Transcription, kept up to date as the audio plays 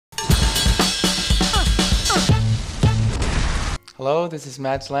Hello, this is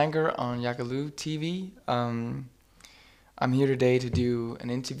Matt Langer on YAGALOO TV. I'm here today to do an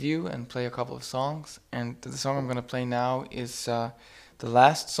interview and play a couple of songs. And the song I'm going to play now is the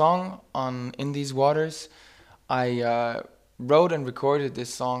last song on In These Waters. I wrote and recorded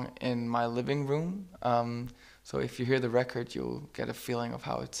this song in my living room. So if you hear the record, you'll get a feeling of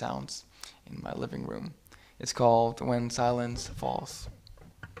how it sounds in my living room. It's called When Silence Falls.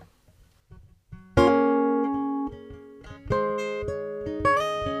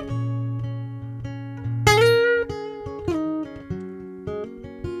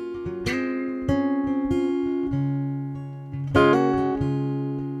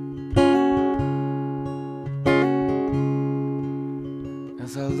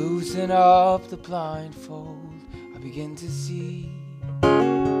 As I loosen up the blindfold, I begin to see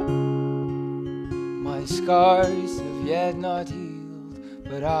my scars have yet not healed,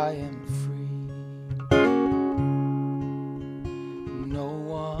 but I am free. No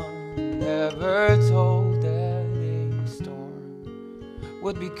one ever told that a storm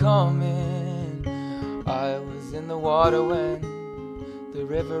would be coming. I was in the water when the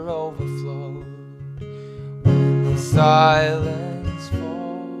river overflowed. When the silence falls,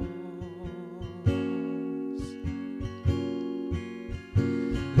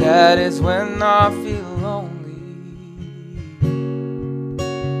 that is when I feel lonely.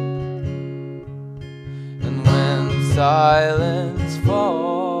 And when silence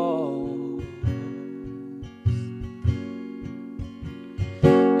falls,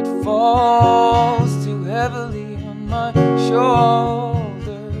 it falls too heavily on my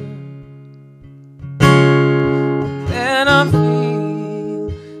shoulder. Then I feel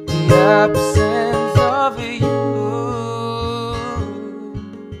the absence of you.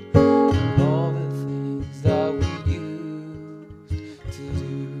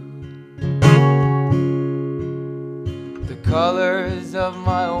 Colors of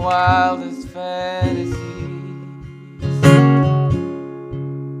my wildest fantasies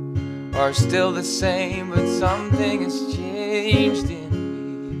are still the same, but something has changed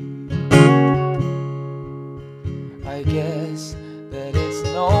in me. I guess that it's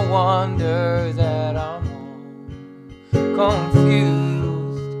no wonder that I'm all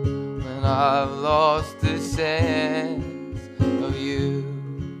confused when I've lost the sense of you.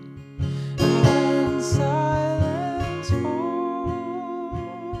 And when silence falls,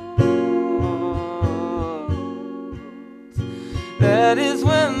 that is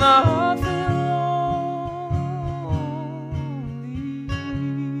when I feel lonely.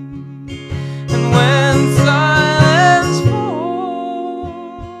 And when silence falls,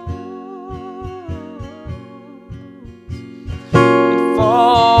 it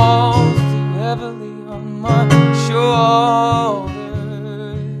falls too heavily on my shoulders.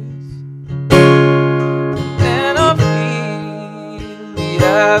 And then I feel the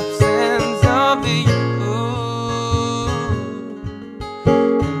absence of you.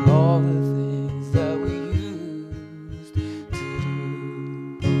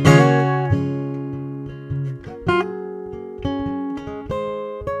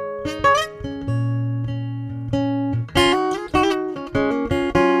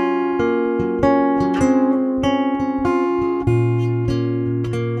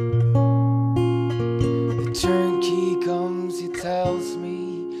 Turnkey comes, he tells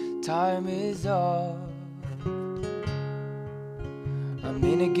me time is up. I'm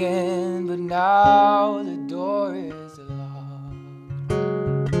in again, but now the door is locked.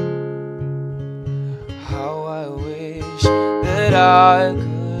 How I wish that I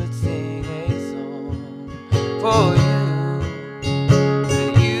could sing a song for you.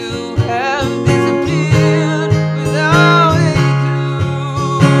 But you have disappeared without a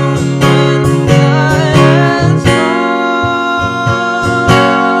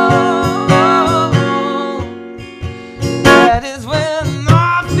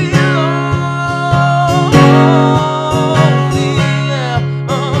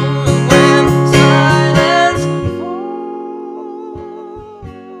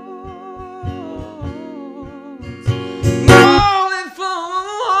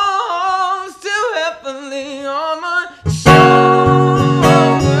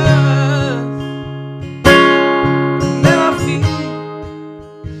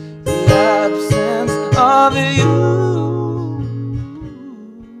of you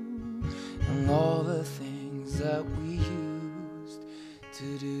and all the things that we used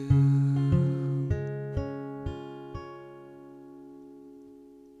to do.